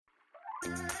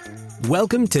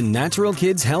Welcome to Natural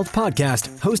Kids Health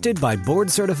Podcast, hosted by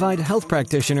board-certified health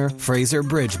practitioner Fraser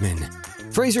Bridgman.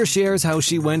 Fraser shares how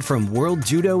she went from world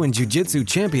judo and jiu-jitsu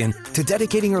champion to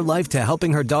dedicating her life to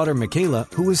helping her daughter Michaela,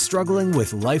 who was struggling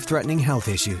with life-threatening health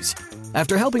issues.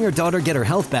 After helping her daughter get her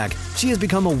health back, she has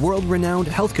become a world-renowned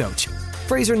health coach.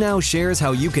 Fraser now shares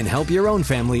how you can help your own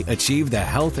family achieve the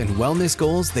health and wellness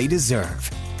goals they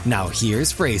deserve. Now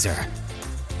here's Fraser.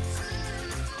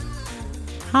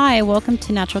 Hi, welcome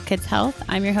to Natural Kids Health.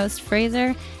 I'm your host, Fraser,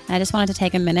 and I just wanted to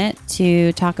take a minute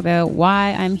to talk about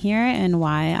why I'm here and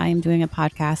why I'm doing a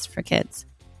podcast for kids.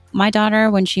 My daughter,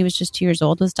 when she was just 2 years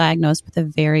old, was diagnosed with a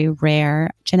very rare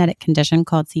genetic condition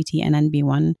called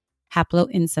CTNNB1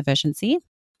 haploinsufficiency.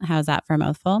 How's that for a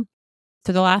mouthful?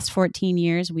 For the last 14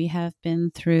 years, we have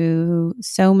been through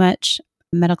so much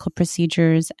medical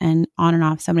procedures and on and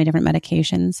off so many different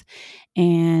medications.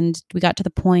 And we got to the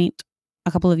point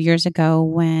a couple of years ago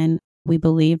when we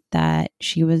believed that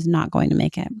she was not going to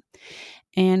make it.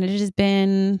 And it has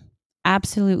been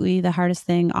absolutely the hardest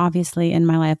thing, obviously, in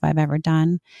my life I've ever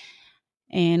done.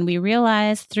 And we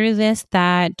realized through this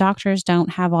that doctors don't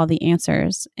have all the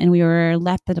answers. And we were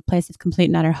left at a place of complete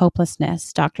and utter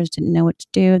hopelessness. Doctors didn't know what to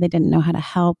do. They didn't know how to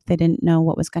help. They didn't know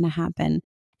what was going to happen.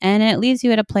 And it leaves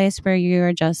you at a place where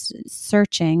you're just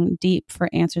searching deep for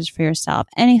answers for yourself.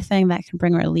 Anything that can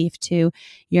bring relief to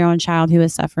your own child who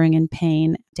is suffering in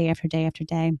pain day after day after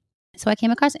day. So I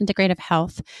came across integrative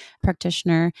health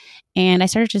practitioner, and I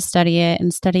started to study it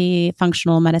and study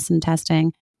functional medicine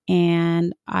testing.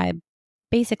 And I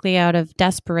basically, out of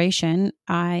desperation,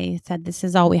 I said, this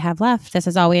is all we have left. This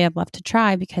is all we have left to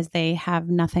try, because they have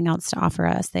nothing else to offer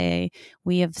us.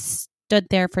 We have stood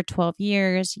there for 12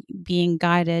 years being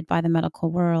guided by the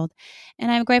medical world. And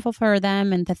I'm grateful for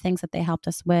them and the things that they helped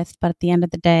us with. But at the end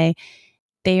of the day,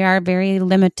 they are very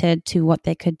limited to what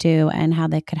they could do and how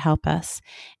they could help us.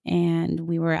 And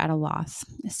we were at a loss.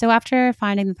 So after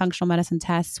finding the functional medicine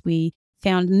tests, we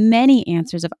found many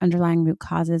answers of underlying root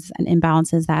causes and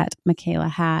imbalances that Michaela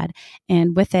had.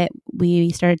 And with it, we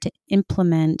started to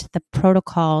implement the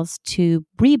protocols to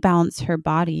rebalance her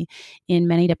body in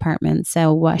many departments.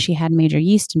 So she had major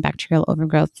yeast and bacterial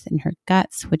overgrowth in her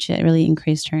guts, which it really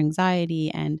increased her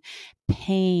anxiety and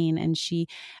pain. And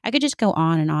I could just go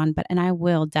on, and I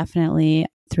will definitely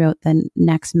throughout the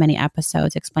next many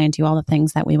episodes explain to you all the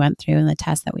things that we went through and the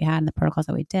tests that we had and the protocols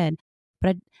that we did.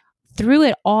 But through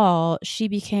it all, she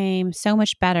became so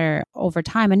much better over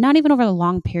time, and not even over a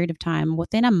long period of time.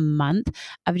 Within a month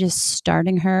of just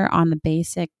starting her on the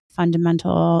basic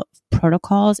fundamental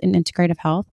protocols in integrative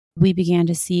health, we began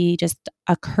to see just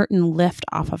a curtain lift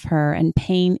off of her and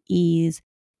pain ease.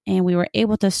 And we were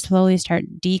able to slowly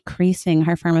start decreasing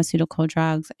her pharmaceutical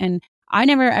drugs. And I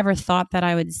never ever thought that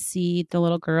I would see the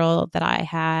little girl that I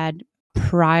had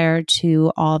prior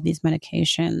to all of these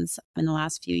medications in the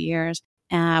last few years.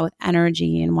 With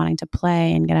energy and wanting to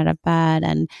play and get out of bed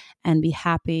and be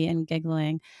happy and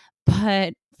giggling.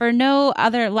 But for no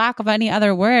other lack of any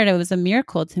other word, it was a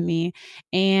miracle to me.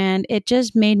 And it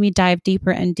just made me dive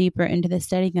deeper and deeper into the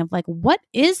studying of what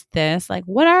is this?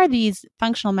 What are these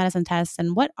functional medicine tests,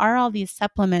 and what are all these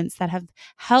supplements that have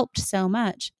helped so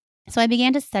much? So I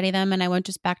began to study them, and I went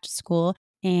just back to school.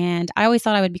 And I always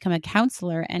thought I would become a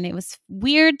counselor. And it was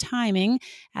weird timing,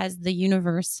 as the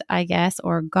universe, I guess,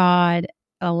 or God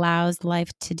allows life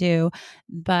to do.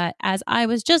 But as I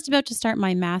was just about to start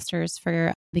my master's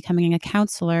for becoming a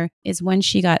counselor, is when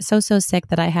she got so sick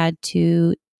that I had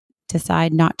to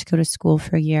decide not to go to school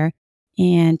for a year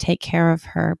and take care of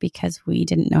her, because we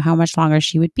didn't know how much longer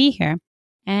she would be here.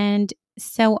 And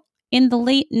so in the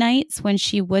late nights when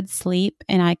she would sleep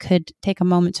and I could take a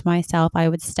moment to myself, I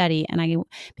would study, and I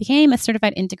became a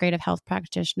certified integrative health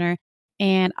practitioner.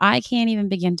 And I can't even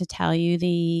begin to tell you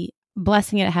the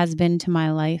blessing it has been to my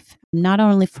life, not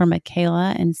only for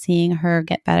Michaela and seeing her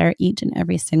get better each and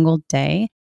every single day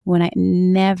when I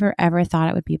never ever thought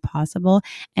it would be possible,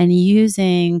 and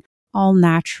using all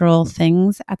natural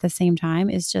things at the same time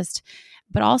is just,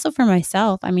 but also for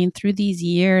myself. I mean, through these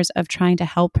years of trying to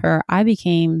help her, I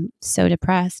became so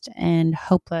depressed and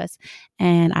hopeless,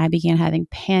 and I began having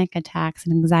panic attacks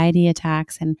and anxiety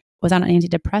attacks, and was on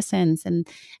antidepressants. And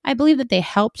I believe that they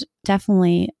helped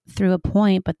definitely through a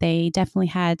point, but they definitely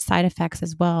had side effects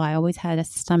as well. I always had a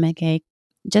stomach ache,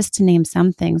 just to name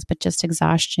some things, but just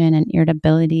exhaustion and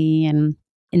irritability and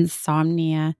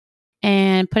insomnia.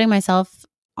 And putting myself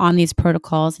on these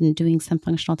protocols and doing some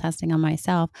functional testing on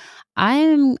myself,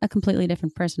 I'm a completely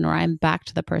different person, or I'm back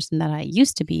to the person that I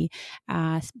used to be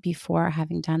before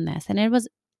having done this. And it was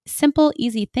simple,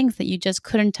 easy things that you just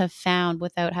couldn't have found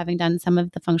without having done some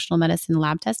of the functional medicine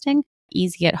lab testing.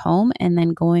 easy at home and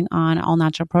then going on all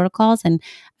natural protocols. And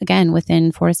again,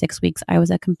 within 4 to 6 weeks, I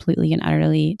was a completely and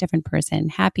utterly different person,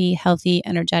 happy, healthy,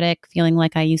 energetic, feeling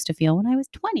like I used to feel when I was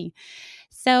 20.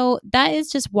 So that is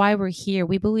just why we're here.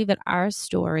 We believe that our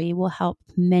story will help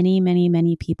many, many,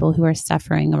 many people who are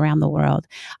suffering around the world.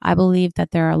 I believe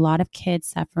that there are a lot of kids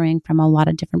suffering from a lot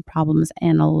of different problems,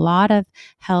 and a lot of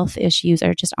health issues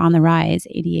are just on the rise.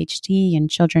 ADHD and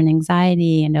children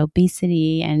anxiety and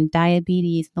obesity and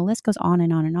diabetes. The list goes on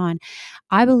and on and on.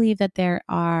 I believe that there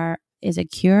is a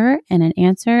cure and an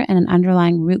answer and an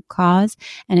underlying root cause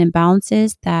and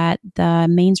imbalances that the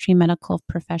mainstream medical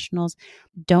professionals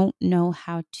don't know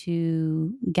how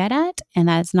to get at, and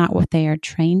that's not what they are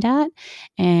trained at.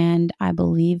 And I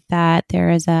believe that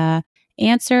there is a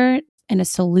answer and a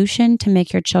solution to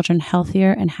make your children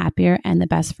healthier and happier and the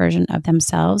best version of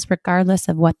themselves, regardless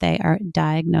of what they are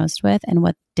diagnosed with and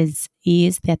what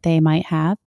disease that they might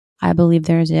have. I believe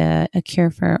there's a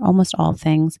cure for almost all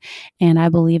things. And I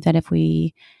believe that if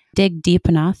we dig deep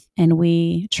enough and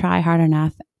we try hard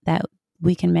enough, that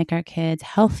we can make our kids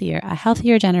healthier, a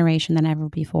healthier generation than ever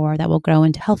before, that will grow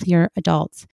into healthier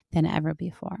adults than ever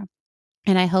before.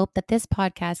 And I hope that this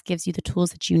podcast gives you the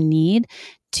tools that you need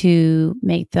to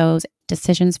make those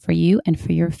decisions for you and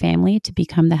for your family to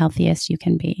become the healthiest you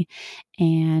can be.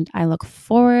 And I look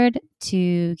forward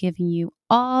to giving you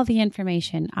all the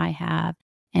information I have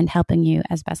and helping you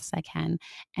as best as I can.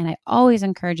 And I always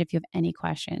encourage, if you have any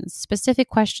questions, specific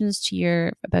questions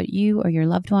about you or your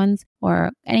loved ones,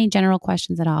 or any general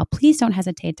questions at all, please don't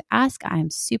hesitate to ask. I'm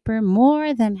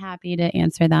more than happy to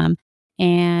answer them.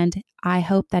 And I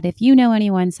hope that if you know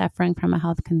anyone suffering from a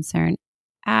health concern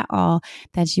at all,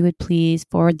 that you would please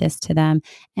forward this to them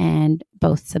and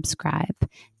both subscribe.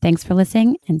 Thanks for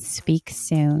listening, and speak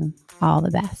soon. All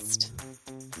the best.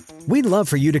 We'd love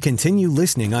for you to continue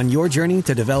listening on your journey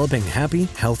to developing happy,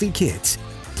 healthy kids.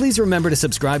 Please remember to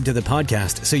subscribe to the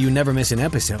podcast so you never miss an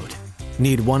episode.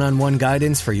 Need one-on-one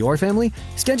guidance for your family?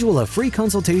 Schedule a free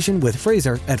consultation with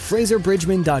Fraser at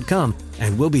FraserBridgman.com,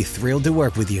 and we'll be thrilled to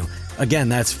work with you. Again,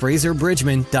 that's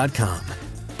FraserBridgman.com.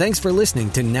 Thanks for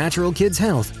listening to Natural Kids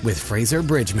Health with Fraser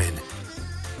Bridgman.